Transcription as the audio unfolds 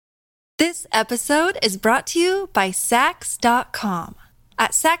This episode is brought to you by Sax.com.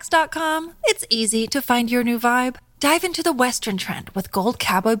 At Sax.com, it's easy to find your new vibe. Dive into the Western trend with gold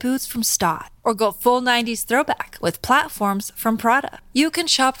cowboy boots from Stott, or go full 90s throwback with platforms from Prada. You can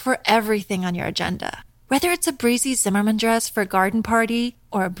shop for everything on your agenda, whether it's a breezy Zimmermann dress for a garden party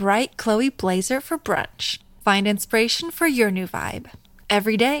or a bright Chloe blazer for brunch. Find inspiration for your new vibe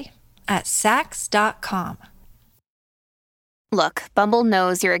every day at Sax.com. Look, Bumble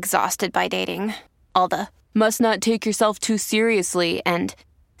knows you're exhausted by dating. All the must not take yourself too seriously and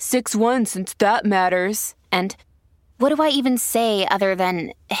 6'1" since that matters. And what do I even say other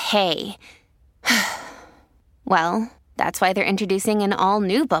than hey? Well, that's why they're introducing an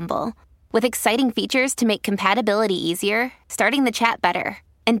all-new Bumble with exciting features to make compatibility easier, starting the chat better,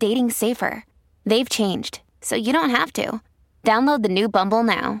 and dating safer. They've changed, so you don't have to. Download the new Bumble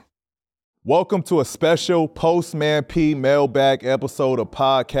now. Welcome to a special Postman P mailbag episode of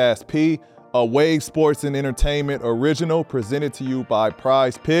Podcast P, a Wave Sports and Entertainment original presented to you by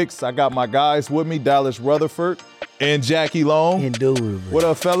Prize Picks. I got my guys with me, Dallas Rutherford and Jackie Long. Indubitably. What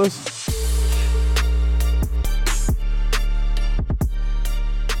up, fellas?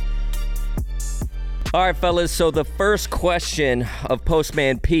 All right, fellas, so the first question of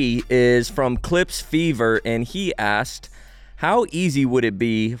Postman P is from Clips Fever, and he asked, how easy would it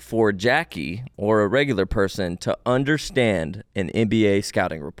be for Jackie or a regular person to understand an NBA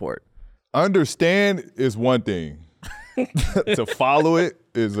scouting report? Understand is one thing. To follow it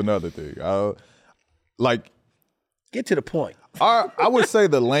is another thing. Get to the point. I would say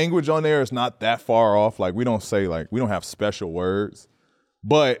the language on there is not that far off. Like, we don't have special words.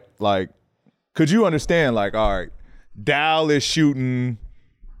 But, could you understand, all right, Dal is shooting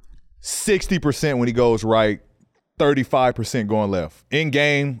 60% when he goes right, 35% going left. In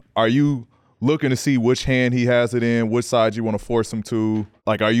game, are you looking to see which hand he has it in, which side you want to force him to?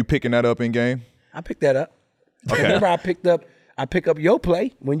 Are you picking that up in game? I picked that up. Okay. Remember, I pick up your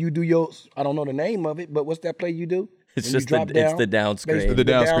play when you do your, I don't know the name of it, but what's that play you do? It's when just it's the down screen. The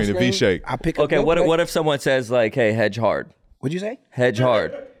down screen, the V-shape. I pick up Okay, your play. what if someone says, hey, hedge hard? What'd you say? Hedge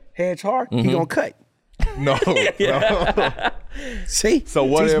hard. Hedge hard? He gonna cut. No. See? So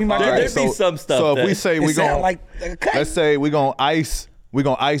what Teach if me my There'd tricks. be some stuff So that- if we say It we sound gonna like a cut. let's say we gonna ice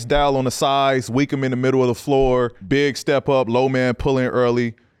Dal on the sides, weak him in the middle of the floor, big step up, low man pull in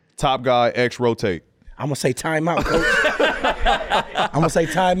early, top guy X rotate. I'm gonna say timeout,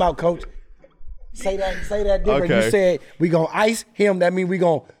 coach. Say that different. Okay. You said we gonna ice him. That means we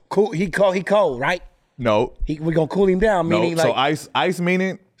gonna cool. He cold, right? No. We gonna cool him down. No. Meaning So ice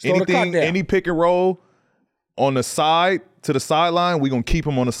meaning slow the clock anything, down. any pick and roll on the side to the sideline, we gonna keep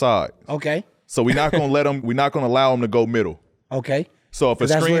him on the side. Okay. So we're not gonna allow him to go middle. Okay. So if a 'Cause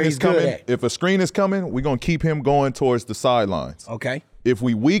that's screen where is he's good coming, at. we're gonna keep him going towards the sidelines. Okay. If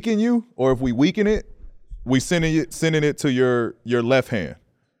we weaken you or if we weaken it, we sending it to your left hand.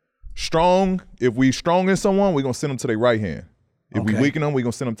 Strong, if we strong in someone, we're gonna send them to their right hand. If we Okay. weaken them, we're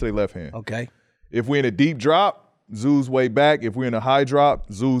gonna send them to their left hand. Okay. If we're in a deep drop, Zoo's way back. If we're in a high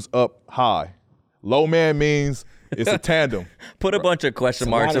drop, Zoo's up high. Low man means it's a tandem. Put a bunch of question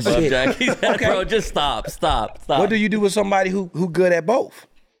marks of above shit. Jackie's head, Okay. bro. Just stop. What do you do with somebody who good at both?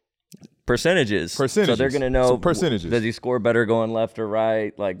 Percentages. So they're going to know. So percentages. Does he score better going left or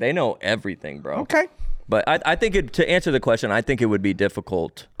right? They know everything, bro. Okay. But I think to answer the question, I think it would be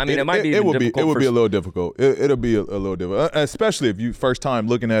difficult. I mean, it might be It would difficult be a little difficult. It'll be a little difficult, especially if you first time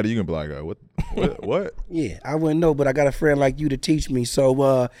looking at it. You can be like, what? Yeah, I wouldn't know, but I got a friend like you to teach me,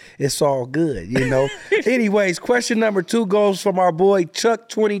 so it's all good, you know. Anyways, question number 2 goes from our boy Chuck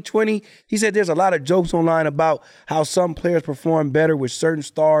 2020. He said there's a lot of jokes online about how some players perform better with certain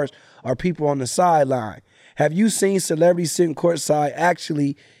stars or people on the sideline. Have you seen celebrities sitting courtside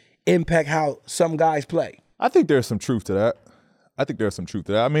actually impact how some guys play? I think there's some truth to that.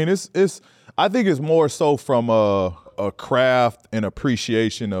 I mean, I think it's more so from a craft and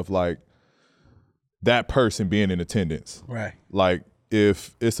appreciation of that person being in attendance. Right.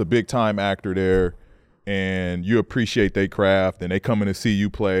 If it's a big time actor there and you appreciate their craft and they come in to see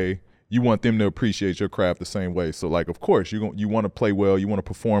you play, you want them to appreciate your craft the same way. So of course you want to play well, you want to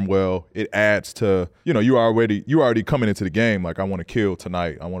perform well. It adds to, you already coming into the game I want to kill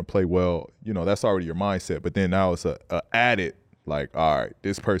tonight, I want to play well. That's already your mindset. But then now it's a added all right,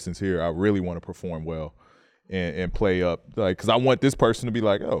 this person's here, I really want to perform well and play up, because I want this person to be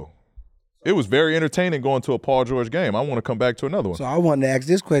oh, it was very entertaining going to a Paul George game. I want to come back to another one. So I wanted to ask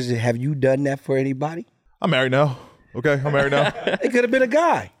this question: have you done that for anybody? I'm married now. Okay, I'm married now. It could have been a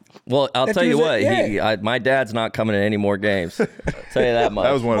guy. Well, I'll That tell you was what. it, My dad's not coming to any more games. I'll tell you that much.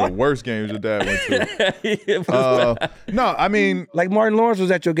 That was one of the worst games your dad went to. No, I mean, Like Martin Lawrence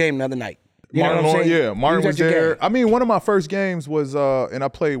was at your game the other night. You know what I'm saying? Yeah, Martin was at your there. game. I mean, one of my first games was, and I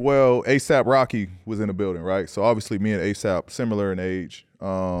played well. ASAP Rocky was in the building, right? So obviously, me and ASAP similar in age,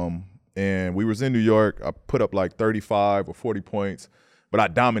 and we was in New York. I put up like 35 or 40 points, but I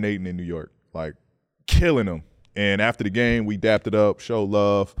dominated in New York, like killing them. And after the game, we dapped it up, showed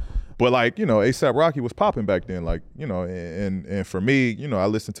love. But like, you know, ASAP Rocky was popping back then, like, you know, and for me, you know, I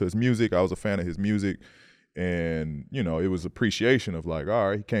listened to his music. I was a fan of his music. And, you know, it was appreciation of like, all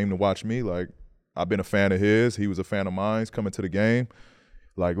right, he came to watch me. Like, I've been a fan of his. He was a fan of mine. He's coming to the game.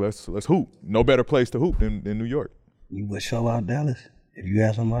 Like, let's hoop. No better place to hoop than New York. You would show out Dallas? If you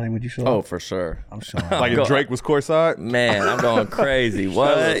had somebody, would you show out? Oh, for sure. I'm showing out. Like if Drake was courtside? Man, I'm going crazy.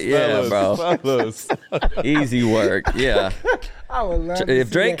 What? Fellas. Easy work. Yeah. I would love to If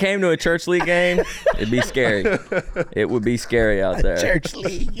see Drake that. came to a church league game, it'd be scary. It would be scary out there. Church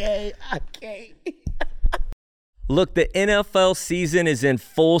league game, I can't. Look, the NFL season is in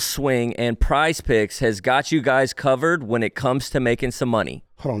full swing, and Prize Picks has got you guys covered when it comes to making some money.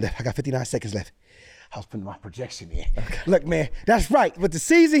 Hold on, I got 59 seconds left. I was putting my projection in. Okay. Look, man, that's right. With the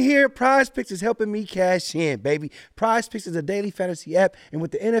season here, Prize Picks is helping me cash in, baby. Prize Picks is a daily fantasy app, and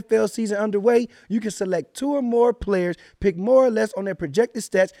with the NFL season underway, you can select 2 or more players, pick more or less on their projected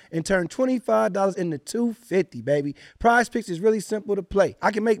stats, and turn $25 into $250, baby. Prize Picks is really simple to play.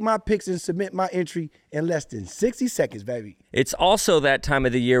 I can make my picks and submit my entry in less than 60 seconds, baby. It's also that time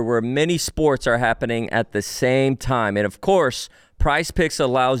of the year where many sports are happening at the same time. And of course, Prize Picks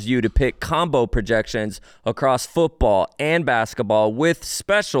allows you to pick combo projections across football and basketball with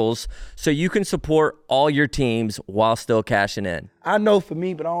specials so you can support all your teams while still cashing in. I know for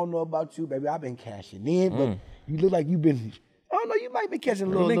me, but I don't know about you, baby. I've been cashing in, but you look like you've been, I don't know, you might be catching a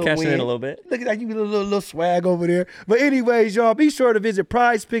little been cashing win. in a little bit. Look at that, you get a little swag over there. But anyways, y'all, be sure to visit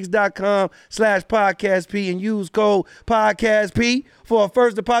prizepicks.com/podcastp and use code podcastp for a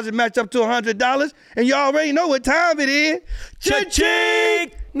first deposit match up to $100. And y'all already know what time it is.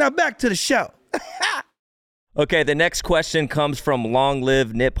 Cha-ching! Now back to the show. Okay, the next question comes from Long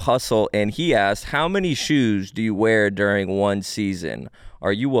Live Nip Hustle, and he asks, how many shoes do you wear during one season?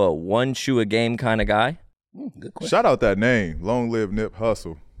 Are you a one shoe a game kind of guy? Good question. Shout out that name, Long Live Nip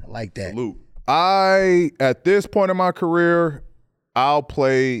Hustle. I like that. Salute. At this point in my career, I'll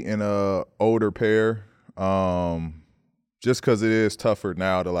play in a older pair, just because it is tougher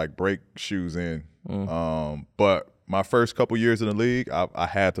now to like break shoes in. But my first couple years in the league, I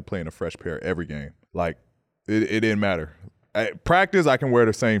had to play in a fresh pair every game. Like it didn't matter. At practice, I can wear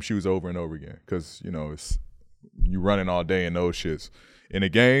the same shoes over and over again because you know it's you running all day in those shits. In a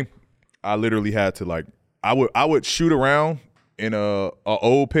game, I literally had to like I would shoot around in a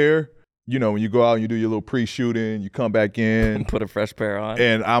old pair. You know, when you go out and you do your little pre-shooting, you come back in. Put a fresh pair on.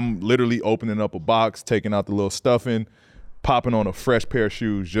 And I'm literally opening up a box, taking out the little stuffing, popping on a fresh pair of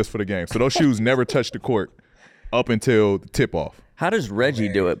shoes just for the game. So those shoes never touch the court up until the tip-off. How does Reggie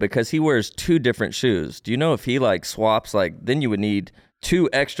do it? Because he wears 2 different shoes. Do you know if he like swaps, like then you would need 2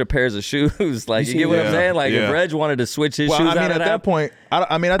 extra pairs of shoes? Like you get what I'm saying? Like if Reg wanted to switch his shoes out at of that point,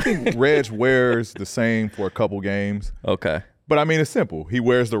 I think Reg wears the same for a couple games. Okay. But I mean, it's simple. He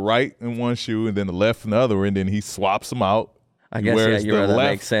wears the right in one shoe and then the left in the other, and then he swaps them out. I guess, that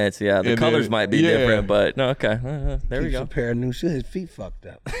makes sense. Yeah, the colors might be different, but no, okay. There we go. A pair of new shoes. His feet fucked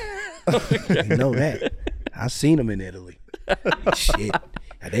up. You know that. I seen him in Italy. Shit.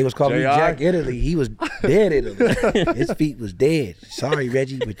 They was calling me Jack Italy. He was dead Italy. His feet was dead. Sorry,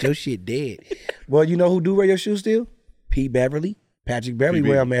 Reggie, but your shit dead. Well, you know who do wear your shoes still? P. Beverly. Patrick Beverly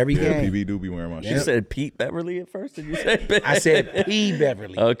wear them every game. PB do be wearing my shoes. You said Pete Beverly at first? Did you say? I said P.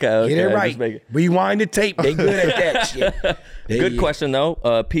 Beverly. Okay. Get it right. Rewind the tape. They good at that shit. Good question, though.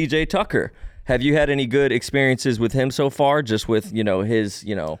 PJ Tucker. Have you had any good experiences with him so far? Just with, his,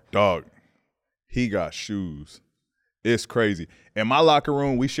 Dog, he got shoes. It's crazy. In my locker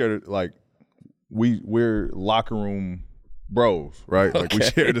room, we shared like we're locker room bros, right? Like we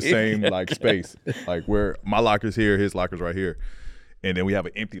share the same like space. Like where my locker's here, his locker's right here. And then we have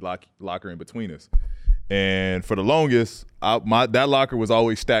an empty locker in between us. And for the longest, that locker was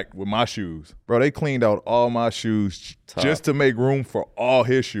always stacked with my shoes. Bro, they cleaned out all my shoes just to make room for all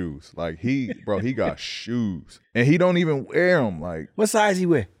his shoes. Like he got shoes. And he don't even wear them. Like, what size he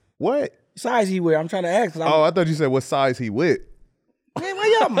wear? What? Size he wear? I'm trying to ask. I thought you said what size he with. Man,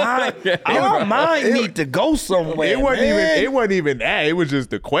 where y'all mind? Y'all mind need to go somewhere. It wasn't man. even. It wasn't even that. It was just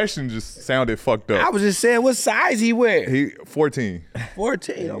the question just sounded fucked up. I was just saying, what size he wear? He 14.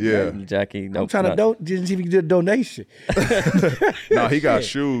 14. Okay. Yeah. Jackie, I'm trying to didn't see if he did a donation. No, he got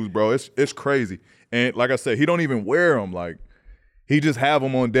shoes, bro. It's crazy. And like I said, he don't even wear them. Like he just have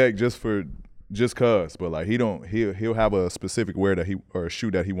them on deck just cause. But like he'll have a specific wear or a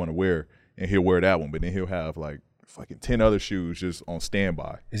shoe that he want to wear, and he'll wear that one. But then he'll have like fucking 10 other shoes just on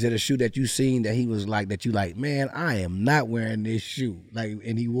standby. Is it a shoe that you seen that he was like, that you like, man, I am not wearing this shoe, like,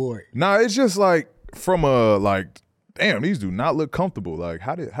 and he wore it? Nah, it's just like from a like, damn, these do not look comfortable. Like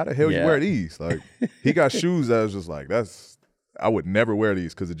how the hell you wear these? Like he got shoes that was just like, I would never wear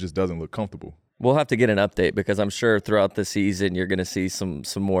these because it just doesn't look comfortable. We'll have to get an update because I'm sure throughout the season you're going to see some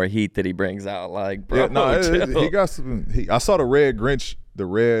more heat that he brings out. Like, bro, he got some. I saw the red Grinch,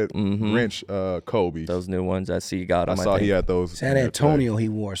 Grinch Kobe. Those new ones I see you got them. I saw he had those. San Antonio, he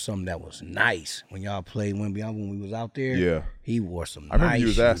wore something that was nice when y'all played when we was out there. Yeah, he wore some. I remember nice you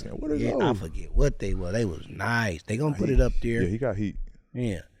was asking, what are those? I forget what they were. They was nice. They gonna put it up there. Yeah, he got heat.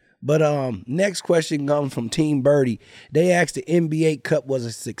 Yeah. But next question comes from Team Birdie. They asked the NBA Cup was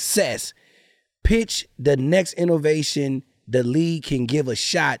a success. Pitch the next innovation the league can give a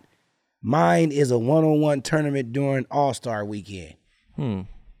shot. Mine is a one-on-one tournament during All-Star weekend.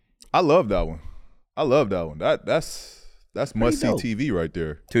 I love that one. That's must-see TV right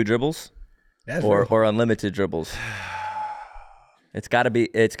there. 2 dribbles? That's or unlimited dribbles. It's got to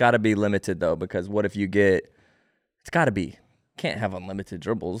be limited though, because what if you get? It's got to be. Can't have unlimited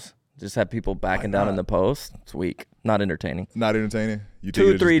dribbles. Just have people backing down in the post. It's weak. Not entertaining. Not entertaining. You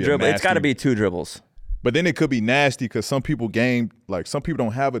 2, 3 dribbles. It's got to be 2 dribbles. But then it could be nasty because some people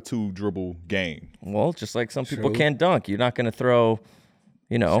don't have a 2 dribble game. Well, just like some people can't dunk. You're not going to throw,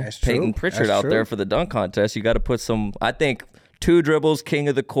 Peyton Pritchard out there for the dunk contest. You got to put some. I think 2 dribbles, king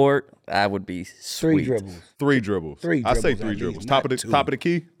of the court. That would be sweet. 3 dribbles. 3 dribbles. I say 3 dribbles. Top of the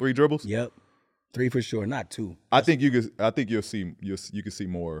key. 3 dribbles. Yep. 3 for sure, not 2. I think you'll see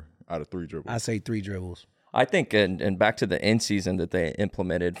more out of 3 dribbles. I say 3 dribbles. I think, and back to the end season that they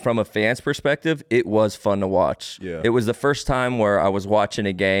implemented, from a fan's perspective, it was fun to watch. Yeah. It was the first time where I was watching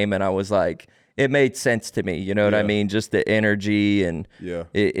a game and I was like, it made sense to me. You know what I mean? Just the energy and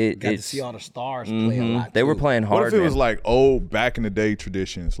Got to see all the stars play a lot. They were playing hard. What if it was like old back in the day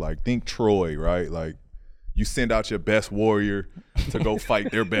traditions? Like think Troy, right? Like you send out your best warrior to go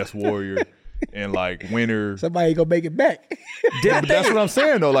fight their best warrior. And like winner, somebody ain't gonna make it back. That's what I'm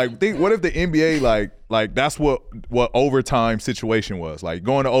saying though. Like, what if the NBA like that's what overtime situation was? Like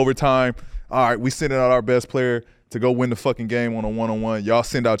going to overtime. All right, we sending out our best player to go win the fucking game on a 1-on-1. Y'all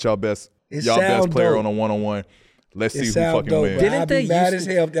send out y'all best player on a 1-on-1. Let's see who fucking wins. I'd be mad as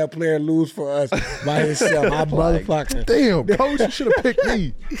hell if that player lose for us by himself. I motherfucker. Damn, coach, you should have picked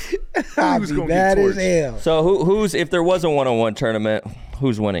me. I'd be mad as hell. So who's if there was a 1-on-1 tournament,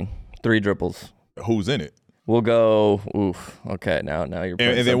 who's winning? 3 dribbles. Who's in it? We'll go. Oof. Okay. Now you're putting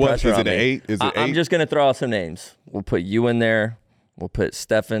and some then what? pressure Is on it an me. 8? Is it 8? I'm just gonna throw out some names. We'll put you in there. We'll put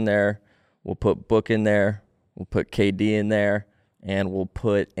Steph in there. We'll put Book in there. We'll put KD in there, and we'll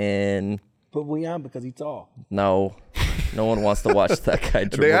put in. Put William because he's tall. No one wants to watch that guy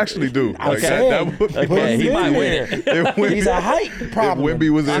dribble. They actually do. Okay, he might win it. He's a height problem. If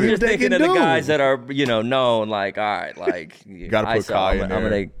Wemby was in I'm it. just thinking of the guys that are known. Like, all right, like gotta put Kai in there. I'm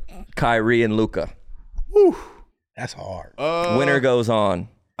gonna Kyrie and Luka. That's hard. Winner goes on.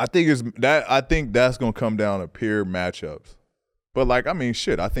 I think that's gonna come down to pure matchups. But like, I mean,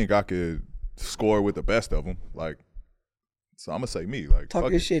 shit. I think I could score with the best of them. Like, so I'm gonna say me. Like,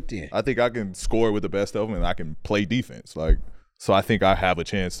 talk your shit then. I think I can score with the best of them, and I can play defense. Like, so I think I have a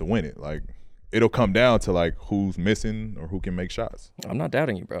chance to win it. Like, it'll come down to like who's missing or who can make shots. I'm not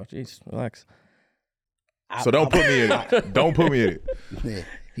doubting you, bro. Jeez, relax. So don't put me in it. Don't put me in it. Yeah,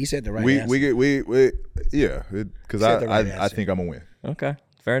 he said the right answer. Because I think I'm gonna win. Okay,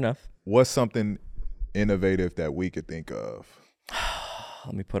 fair enough. What's something innovative that we could think of?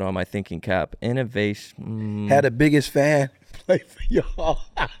 Let me put on my thinking cap. Innovation. Had the biggest fan play for y'all.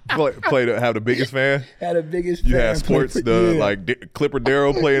 Have the biggest fan. Had the biggest you fan. You had sports, Clipper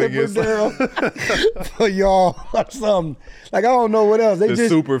Darrell playing against for y'all or something. Like I don't know what else. They just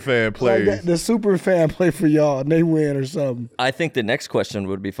super fan plays. Like the super fan play for y'all and they win or something. I think the next question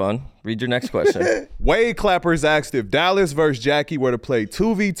would be fun. Read your next question. Wade Clappers asked if Dallas versus Jackie were to play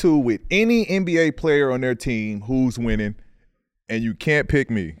 2v2 with any NBA player on their team, who's winning? And you can't pick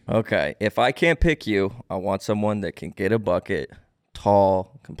me. Okay. If I can't pick you, I want someone that can get a bucket,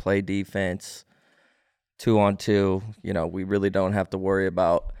 tall, can play defense, 2-on-2. We really don't have to worry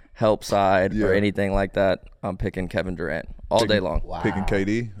about help side or anything like that, I'm picking Kevin Durant all day long. Wow. Picking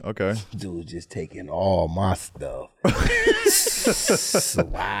KD? Okay. Dude just taking all my stuff.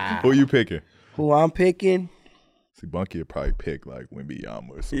 Wow. Who are you picking? Who I'm picking? See, Bunky would probably pick like Wembanyama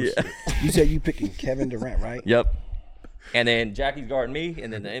or some shit. You said you picking Kevin Durant, right? Yep. And then Jackie's guarding me,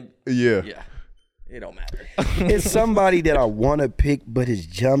 and then Yeah. it don't matter. It's somebody that I want to pick, but his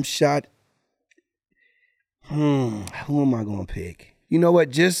jump shot. Who am I gonna pick? You know what?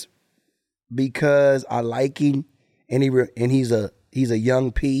 Just because I like him, and he's a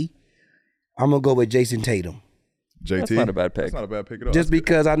young P, I'm gonna go with Jason Tatum. JT? That's not a bad pick. That's not a bad pick at all. Just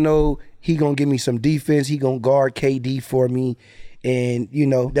because I know he gonna give me some defense, he gonna guard KD for me, and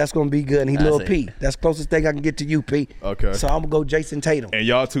that's gonna be good. And he That's little it. P. That's the closest thing I can get to you, P. Okay. So I'm gonna go Jason Tatum. And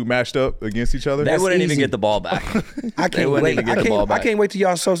y'all two matched up against each other? They That's wouldn't easy. even get the ball back. I They can't wouldn't wait. even get the ball I back. can't wait till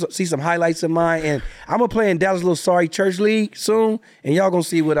y'all see some highlights of mine. And I'm gonna play in Dallas Little Sorry Church League soon, and y'all gonna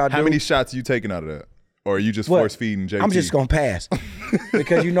see what I do. How many shots are you taking out of that? Or are you just What? force feeding JT? I'm just gonna pass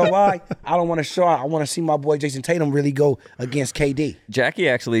because you know why? I don't want to show out. I want to see my boy Jason Tatum really go against KD. Jackie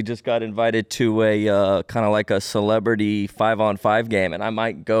actually just got invited to a kind of like a celebrity 5-on-5 game, and I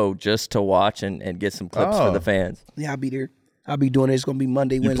might go just to watch and get some clips for the fans. Yeah, I'll be there. I'll be doing it. It's gonna be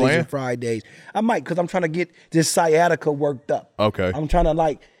Monday, Wednesdays, playing? and Fridays. I might because I'm trying to get this sciatica worked up. Okay. I'm trying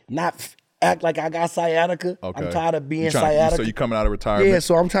to not act like I got sciatica. Okay. I'm tired of being You sciatica. So you coming out of retirement? Yeah,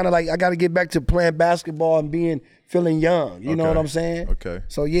 so I'm trying to I got to get back to playing basketball and feeling young. You know what I'm saying? Okay.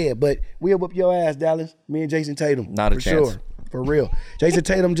 So yeah, but we'll whoop your ass, Dallas. Me and Jason Tatum. Not a for chance. Sure. For real. Jason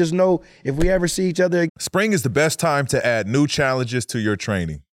Tatum, just know if we ever see each other. Spring is the best time to add new challenges to your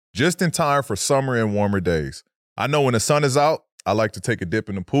training, just in time for summer and warmer days. I know when the sun is out, I like to take a dip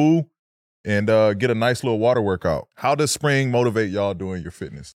in the pool and get a nice little water workout. How does spring motivate y'all doing your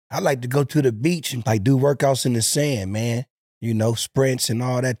fitness? I like to go to the beach and do workouts in the sand, man. Sprints and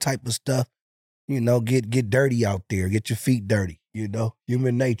all that type of stuff. Get dirty out there. Get your feet dirty.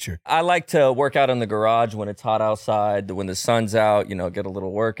 Human nature. I like to work out in the garage when it's hot outside, when the sun's out, get a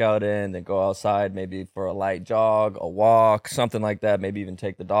little workout in, then go outside maybe for a light jog, a walk, something like that, maybe even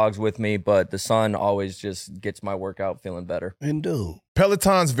take the dogs with me. But the sun always just gets my workout feeling better. And dude.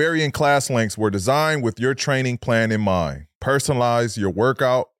 Peloton's varying class lengths were designed with your training plan in mind. Personalize your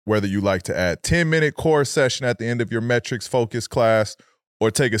workout, whether you like to add 10-minute core session at the end of your metrics focus class or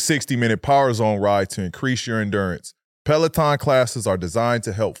take a 60-minute power zone ride to increase your endurance. Peloton classes are designed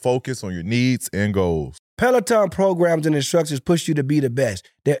to help focus on your needs and goals. Peloton programs and instructors push you to be the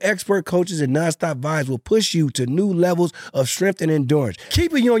best. Their expert coaches and nonstop vibes will push you to new levels of strength and endurance,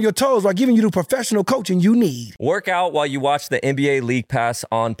 keeping you on your toes while giving you the professional coaching you need. Work out while you watch the NBA League Pass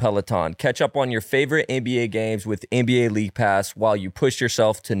on Peloton. Catch up on your favorite NBA games with NBA League Pass while you push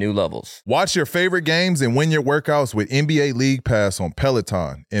yourself to new levels. Watch your favorite games and win your workouts with NBA League Pass on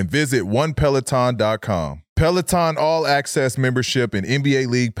Peloton and visit onepeloton.com. Peloton All Access membership and NBA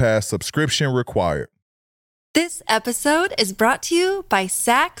League Pass subscription required. This episode is brought to you by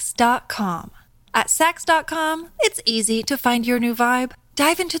Sax.com. At Sax.com, it's easy to find your new vibe.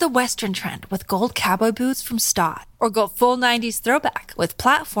 Dive into the Western trend with gold cowboy boots from Stott, or go full 90s throwback with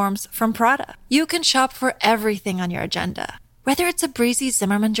platforms from Prada. You can shop for everything on your agenda, whether it's a breezy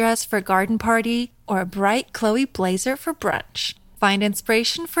Zimmermann dress for a garden party or a bright Chloe blazer for brunch. Find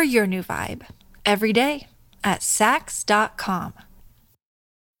inspiration for your new vibe every day at Sax.com.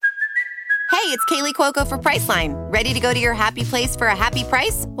 Hey, it's Kaylee Cuoco for Priceline. Ready to go to your happy place for a happy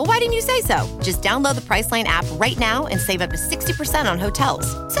price? Well, why didn't you say so? Just download the Priceline app right now and save up to 60% on hotels.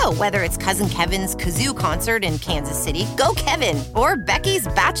 So whether it's Cousin Kevin's Kazoo Concert in Kansas City, go Kevin, or Becky's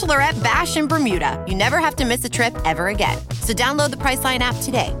Bachelorette Bash in Bermuda, you never have to miss a trip ever again. So download the Priceline app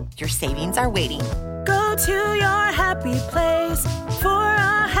today. Your savings are waiting. Go to your happy place for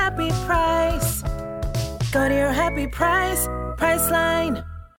a happy price. Go to your happy price, Priceline.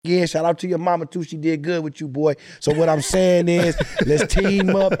 Yeah, shout out to your mama too. She did good with you, boy. So what I'm saying is, let's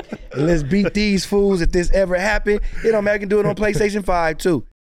team up and let's beat these fools if this ever happened. It don't matter, I can do it on PlayStation 5 too.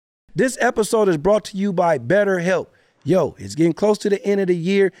 This episode is brought to you by BetterHelp. Yo, it's getting close to the end of the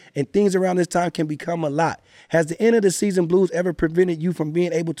year and things around this time can become a lot. Has the end of the season blues ever prevented you from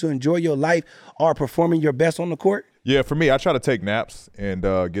being able to enjoy your life or performing your best on the court? Yeah, for me, I try to take naps and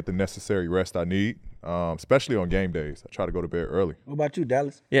get the necessary rest I need, especially on game days. I try to go to bed early. What about you,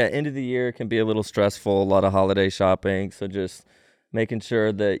 Dallas? Yeah, end of the year can be a little stressful, a lot of holiday shopping. So just making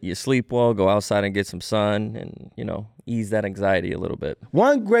sure that you sleep well, go outside and get some sun and, ease that anxiety a little bit.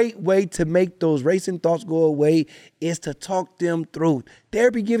 One great way to make those racing thoughts go away is to talk them through.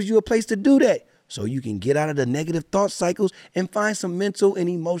 Therapy gives you a place to do that. so you can get out of the negative thought cycles and find some mental and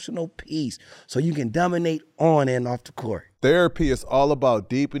emotional peace so you can dominate on and off the court. Therapy is all about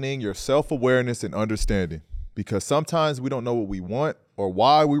deepening your self-awareness and understanding, because sometimes we don't know what we want or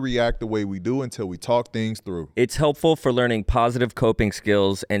why we react the way we do until we talk things through. It's helpful for learning positive coping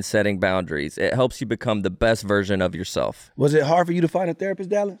skills and setting boundaries. It helps you become the best version of yourself. Was it hard for you to find a therapist,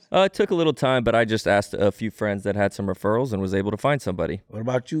 Dallas? It took a little time, but I just asked a few friends that had some referrals and was able to find somebody. What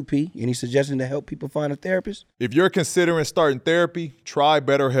about you, P? Any suggestion to help people find a therapist? If you're considering starting therapy, try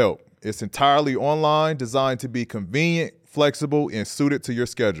BetterHelp. It's entirely online, designed to be convenient, flexible, and suited to your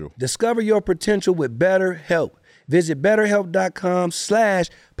schedule. Discover your potential with BetterHelp. Visit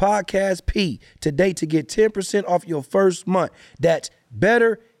BetterHelp.com/podcastp today to get 10% off your first month. That's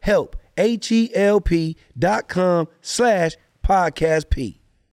BetterHelp, HELP.com/podcastp.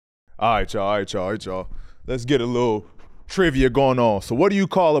 All right, y'all. Let's get a little trivia going on. So what do you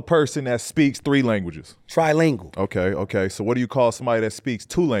call a person that speaks 3 languages? Trilingual. Okay. So what do you call somebody that speaks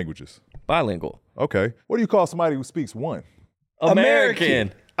 2 languages? Bilingual. Okay. What do you call somebody who speaks 1?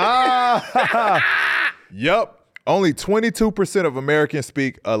 American. Yup. Only 22% of Americans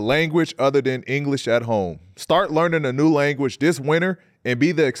speak a language other than English at home. Start learning a new language this winter and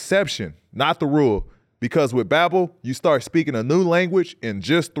be the exception, not the rule. Because with Babbel, you start speaking a new language in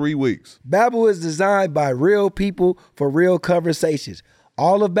just 3 weeks. Babbel is designed by real people for real conversations.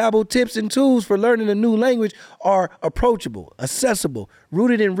 All of Babbel tips and tools for learning a new language are approachable, accessible,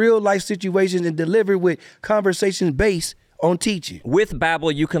 rooted in real life situations, and delivered with conversations based on teaching. With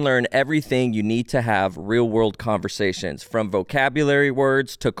Babbel, you can learn everything you need to have real-world conversations, from vocabulary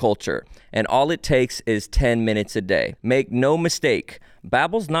words to culture. And all it takes is 10 minutes a day. Make no mistake,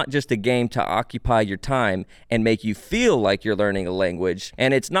 Babbel's not just a game to occupy your time and make you feel like you're learning a language.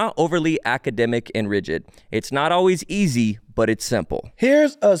 And it's not overly academic and rigid. It's not always easy, but it's simple.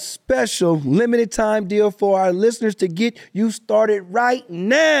 Here's a special limited time deal for our listeners to get you started right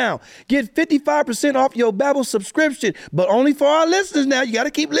now. Get 55% off your Babbel subscription, but only for our listeners now. You got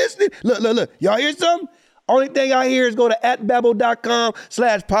to keep listening. Look. Y'all hear something? Only thing I hear is go to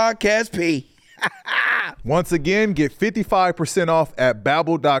 @babbel.com/podcastp. Once again, get 55% off at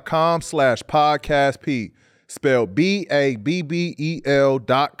babbel.com/podcastp. Spelled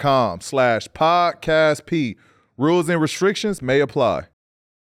BABBEL.com/podcastp. Rules and restrictions may apply.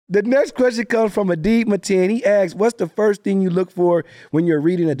 The next question comes from Adib Matin. He asks, what's the first thing you look for when you're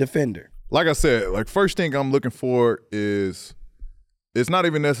reading a defender? Like I said, first thing I'm looking for is, it's not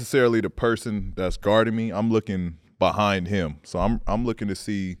even necessarily the person that's guarding me. I'm looking behind him. So I'm looking to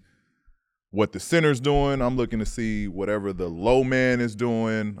see what the center's doing. I'm looking to see whatever the low man is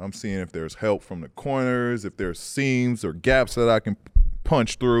doing. I'm seeing if there's help from the corners, if there's seams or gaps that I can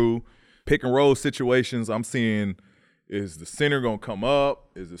punch through. Pick and roll situations, I'm seeing, is the center going to come up?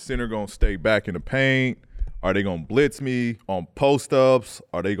 Is the center going to stay back in the paint? Are they going to blitz me on post-ups?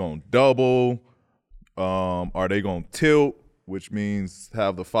 Are they going to double? Are they going to tilt, which means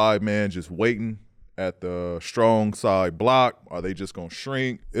have the 5-man just waiting at the strong side block? Are they just going to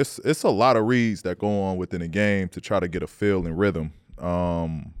shrink? It's a lot of reads that go on within a game to try to get a feel and rhythm.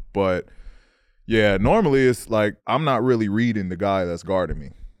 But, yeah, normally it's like I'm not really reading the guy that's guarding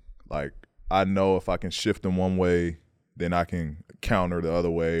me. Like, I know if I can shift them one way, then I can counter the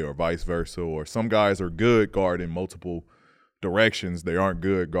other way, or vice versa. Or some guys are good guarding multiple directions. They aren't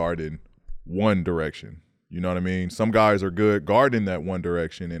good guarding one direction. You know what I mean? Some guys are good guarding that one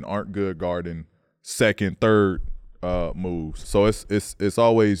direction and aren't good guarding second, third moves. So it's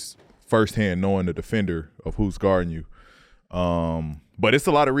always firsthand knowing the defender of who's guarding you. But it's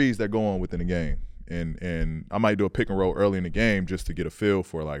a lot of reads that go on within the game. And I might do a pick and roll early in the game just to get a feel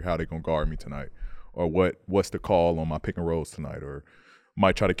for like how they're gonna guard me tonight, or what's the call on my pick and rolls tonight, or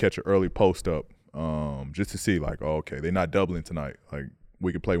might try to catch an early post up just to see like, oh, okay, they're not doubling tonight. Like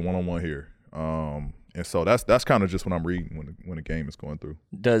we could play 1-on-1 here. And so that's kind of just what I'm reading when the game is going through.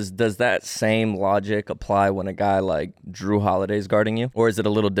 Does that same logic apply when a guy like Drew Holiday's guarding you, or is it a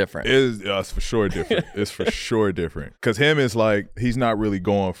little different? It's for sure different. It's for sure different, because him is like, he's not really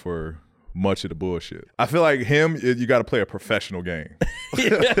going for much of the bullshit. I feel like him, you got to play a professional game.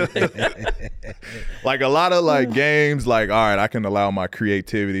 Like a lot of like games, like, all right, I can allow my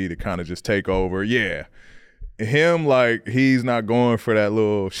creativity to kind of just take over. Yeah. Him, like, he's not going for that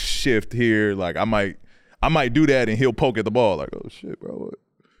little shift here. Like I might do that and he'll poke at the ball like, oh shit, bro, what?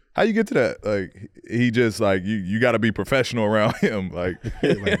 How you get to that? Like he just like, you got to be professional around him. Like,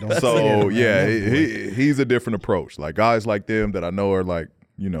 so yeah, he's a different approach. Like guys like them that I know are like,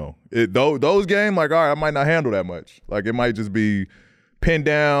 you know, those games, like, all right, I might not handle that much. Like, it might just be pin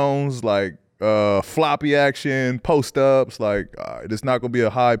downs, like floppy action, post ups. Like it's not gonna be a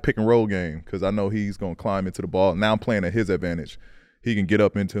high pick and roll game because I know he's gonna climb into the ball. Now I'm playing at his advantage. He can get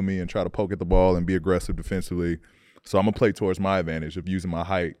up into me and try to poke at the ball and be aggressive defensively. So I'm gonna play towards my advantage of using my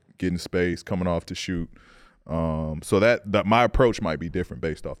height, getting space, coming off to shoot. So that my approach might be different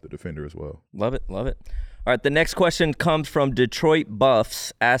based off the defender as well. Love it. All right, the next question comes from Detroit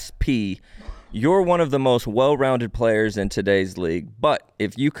Buffs. Ask P. You're one of the most well-rounded players in today's league, but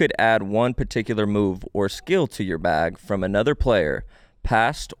if you could add one particular move or skill to your bag from another player,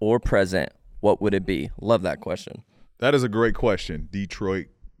 past or present, what would it be? Love that question. That is a great question. Detroit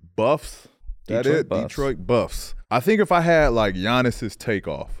Buffs? Detroit Buffs. Detroit Buffs. I think if I had like Giannis's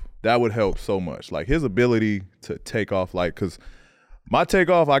takeoff, that would help so much. Like his ability to take off, like, because my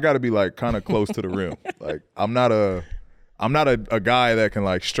takeoff, I got to be like kind of close to the rim. Like I'm not a guy that can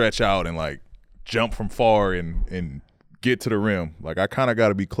like stretch out and like jump from far and get to the rim. Like I kind of got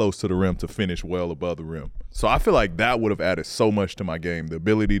to be close to the rim to finish well above the rim. So I feel like that would have added so much to my game. The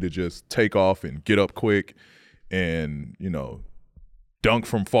ability to just take off and get up quick and, you know, dunk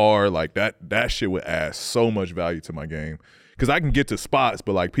from far, like that shit would add so much value to my game. Because I can get to spots,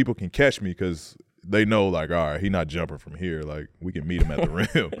 but like people can catch me because they know like, all right, he's not jumping from here. Like we can meet him at the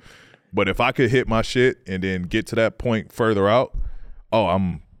rim. But if I could hit my shit and then get to that point further out,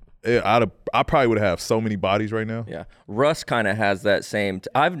 I probably would have so many bodies right now. Yeah, Russ kind of has that same.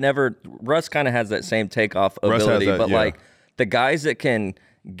 Russ kind of has that same takeoff ability, but like the guys that can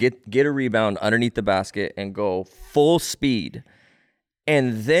get a rebound underneath the basket and go full speed,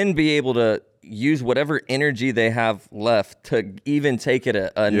 and then be able to use whatever energy they have left to even take it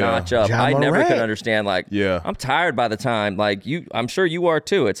a notch up. I never could understand. Like, I'm tired by the time. Like I'm sure you are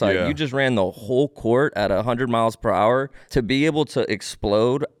too. It's like you just ran the whole court at 100 miles per hour. To be able to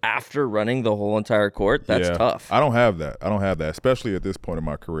explode after running the whole entire court, that's tough. I don't have that, especially at this point in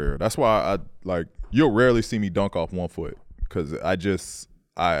my career. That's why you'll rarely see me dunk off 1 foot because I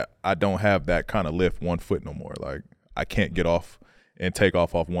don't have that kind of lift 1 foot no more. Like I can't get off and take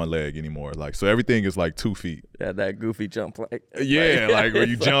off one leg anymore. Like, so everything is like 2 feet. Yeah, that goofy jump. Like where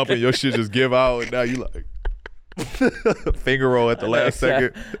you jump and your shit just give out and now you like finger roll at the last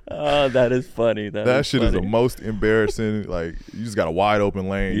second. Oh, that is funny. That shit is the most embarrassing. Like, you just got a wide open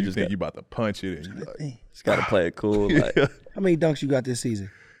lane. You just think you about to punch it. And you like, just got to play it cool. Like. How many dunks you got this season?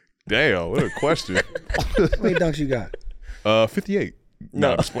 Damn, what a question. How many dunks you got? 58.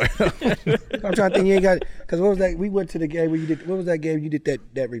 No, I'm just playing. I'm trying to think. You ain't got, because what was that? We went to the game where you did. What was that game you did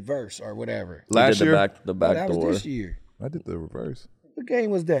that reverse or whatever? Last year, the back that door. was this year. I did the reverse. What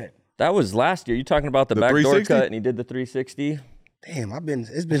game was that? That was last year. You talking about the back door cut and he did the 360? Damn,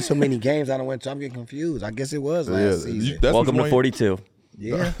 it's been so many games I don't went to. I'm getting confused. I guess it was last season. Welcome to 42.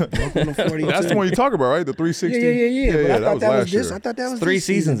 Yeah, welcome to 42. That's the one you talk about, right? The 360. Yeah. But I thought that was this. Year. I thought that was 3 this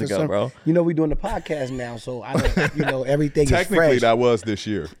seasons ago, bro. You know, we're doing the podcast now, so I don't. Everything is fresh. Technically, that was this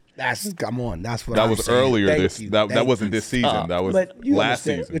year. Come on. That's what that I'm was saying. earlier. That that wasn't this season. That was last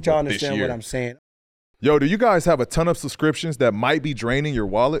season. But y'all understand what I'm saying. Yo, do you guys have a ton of subscriptions that might be draining your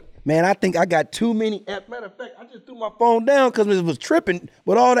wallet? Man, I think I got too many apps. Matter of fact, I just threw my phone down because it was tripping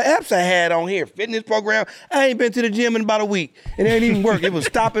with all the apps I had on here. Fitness program. I ain't been to the gym in about a week. And it ain't even work. It was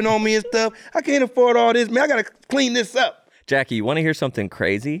stopping on me and stuff. I can't afford all this. Man, I got to clean this up. Jackie, you want to hear something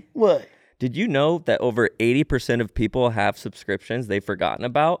crazy? What? Did you know that over 80% of people have subscriptions they've forgotten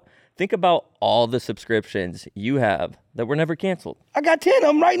about? Think about all the subscriptions you have that were never canceled. I got 10 of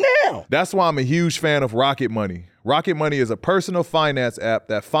them right now. That's why I'm a huge fan of Rocket Money. Rocket Money is a personal finance app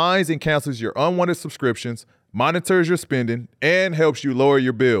that finds and cancels your unwanted subscriptions, monitors your spending, and helps you lower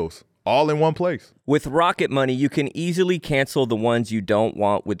your bills, all in one place. With Rocket Money, you can easily cancel the ones you don't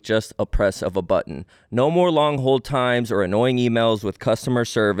want with just a press of a button. No more long hold times or annoying emails with customer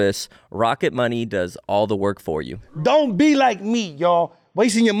service. Rocket Money does all the work for you. Don't be like me, y'all.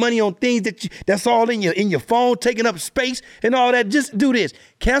 Wasting your money on things that's all in your phone, taking up space and all that. Just do this.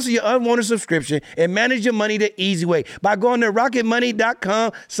 Cancel your unwanted subscription and manage your money the easy way by going to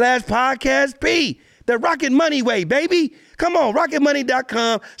rocketmoney.com/podcastp. The Rocket Money way, baby. Come on,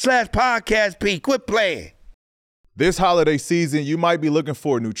 rocketmoney.com/podcastp. Quit playing. This holiday season, you might be looking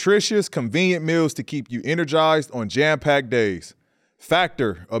for nutritious, convenient meals to keep you energized on jam-packed days.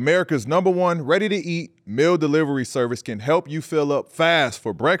 Factor, America's #1 ready-to-eat meal delivery service, can help you fill up fast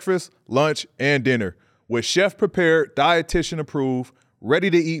for breakfast, lunch, and dinner. With chef-prepared, dietitian-approved,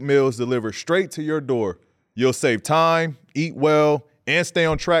 ready-to-eat meals delivered straight to your door, you'll save time, eat well, and stay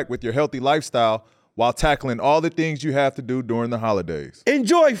on track with your healthy lifestyle while tackling all the things you have to do during the holidays.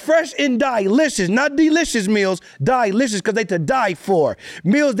 Enjoy fresh and delicious, not delicious meals, delicious because they to die for.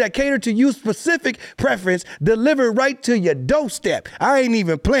 Meals that cater to your specific preference, delivered right to your doorstep. I ain't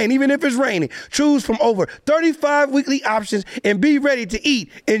even playing, even if it's raining. Choose from over 35 weekly options and be ready to eat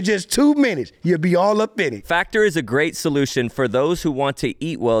in just 2 minutes. You'll be all up in it. Factor is a great solution for those who want to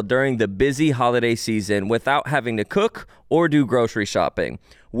eat well during the busy holiday season without having to cook or do grocery shopping.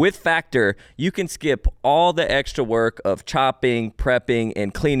 With Factor, you can skip all the extra work of chopping, prepping,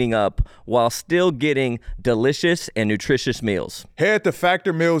 and cleaning up while still getting delicious and nutritious meals. Head to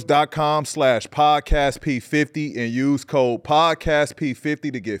factormeals.com/podcastp50 and use code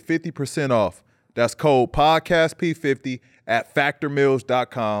podcastp50 to get 50% off. That's code podcastp50 at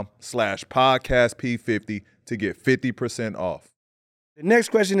factormeals.com/podcastp50 to get 50% off. The next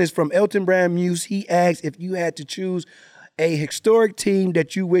question is from Elton Brand Muse. He asks, if you had to choose a historic team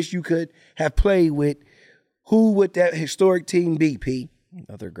that you wish you could have played with, who would that historic team be, P?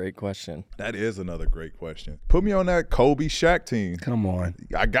 Another great question. That is another great question. Put me on that Kobe Shaq team. Come on.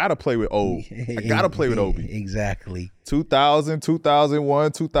 I got to play with O. I got to play with Obi. Exactly. 2000,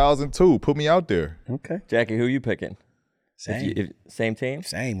 2001, 2002. Put me out there. Okay. Jackie, who you picking? Same. Same team?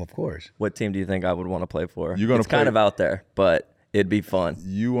 Same, of course. What team do you think I would want to play for? It's kind of out there, but it'd be fun.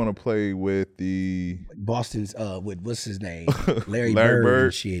 You want to play with the Boston's with what's his name? Larry Bird. Bird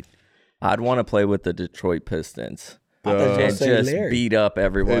and shit. I'd want to play with the Detroit Pistons. I thought you were gonna And say just Larry. beat up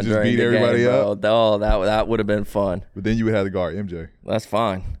everyone Just during beat the everybody game, up? bro. Oh, that would have been fun. But then you would have to guard MJ. That's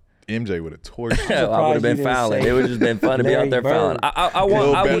fine. MJ would have torched you. I would have been you didn't fouling. say It would have just been fun to be out there Larry fouling. Bird. I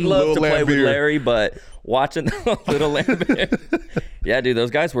would love to play with Lambeer. Larry, but watching Little Lambeer. Yeah, dude,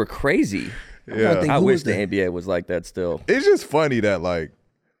 those guys were crazy. Yeah. I who wish was the that? NBA was like that still. It's just funny that like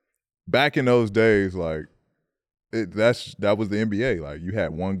back in those days, like that was the NBA. Like you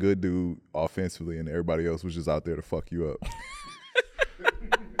had one good dude offensively and everybody else was just out there to fuck you up.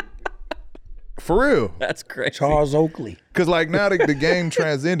 For real. That's crazy. Charles Oakley. Because like now the game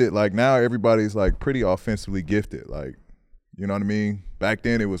transcended. Like now everybody's like pretty offensively gifted. Like, you know what I mean? Back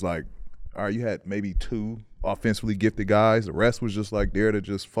then it was like, all right, you had maybe 2 offensively gifted guys. The rest was just like there to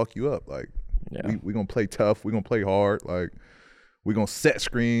just fuck you up. Like we gonna play tough. We gonna play hard. Like we gonna set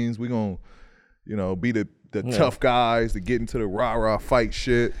screens. We gonna, be the tough guys to get into the rah-rah fight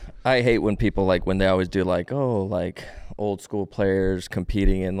shit. I hate when people when they always do old school players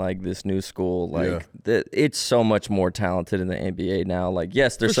competing in this new school. It's so much more talented in the NBA now.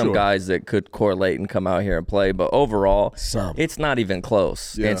 Yes, there's some guys that could correlate and come out here and play, but overall, it's not even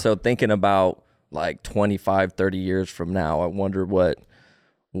close. Yeah. And so thinking about 25, 30 years from now, I wonder what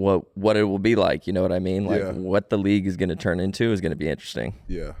it will be like. You know what I mean? What the league is going to turn into is going to be interesting.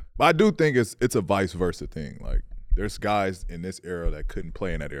 Yeah. But I do think it's a vice versa thing. Like there's guys in this era that couldn't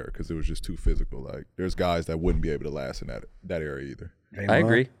play in that era because it was just too physical. Like there's guys that wouldn't be able to last in that era either. Draymond. I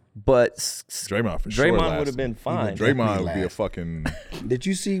agree. But Draymond for sure. Draymond would have been fine. Draymond would be a fucking. Did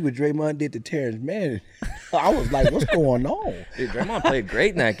you see what Draymond did to Terrence Mann? I was like, what's going on? Dude, Draymond played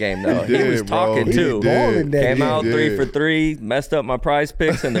great in that game, though. He He was did, bro. talking, He too. did. Came out He 3 did. for 3, messed up my prize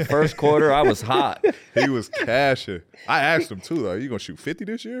picks in the first quarter. I was hot. He was cashing. I asked him too. Though, you gonna shoot 50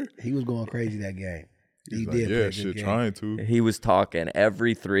 this year? He was going crazy that game. He He's did. like, play yeah, a good shit, game. trying to. He was talking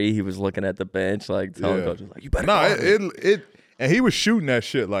every 3. He was looking at the bench, telling coaches, you better No, go. and he was shooting that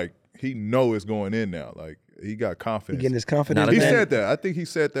shit like he know it's going in now. Like he got He confidence. getting his confidence. Not a He man. said that. I think he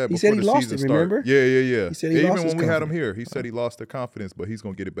said that He before said he the lost season it, started. remember? Yeah. He said he Even lost his when we had him confidence. here, he said he lost the confidence, but he's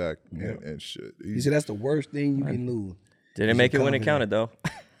gonna get it back and shit. He said that's the worst thing you can lose. Didn't make it when it confident. counted, though.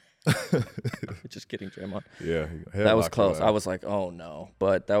 Just kidding, Draymond. Yeah, That was close. I was like, oh, no.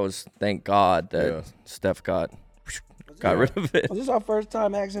 But that was, thank God that Steph got rid of it. Was this our first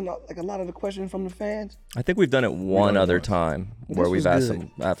time asking a lot of the questions from the fans? I think we've done it one other time where This we've was asked good.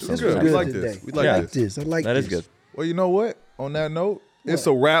 some. This was good. good We like today. this. We like I this. I like That this. is good. Well, you know what? On that note, it's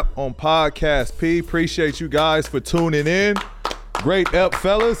a wrap on Podcast P. Appreciate you guys for tuning in. Great ep,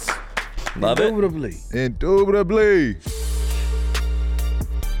 fellas. Love it. Indubitably. Indubitably.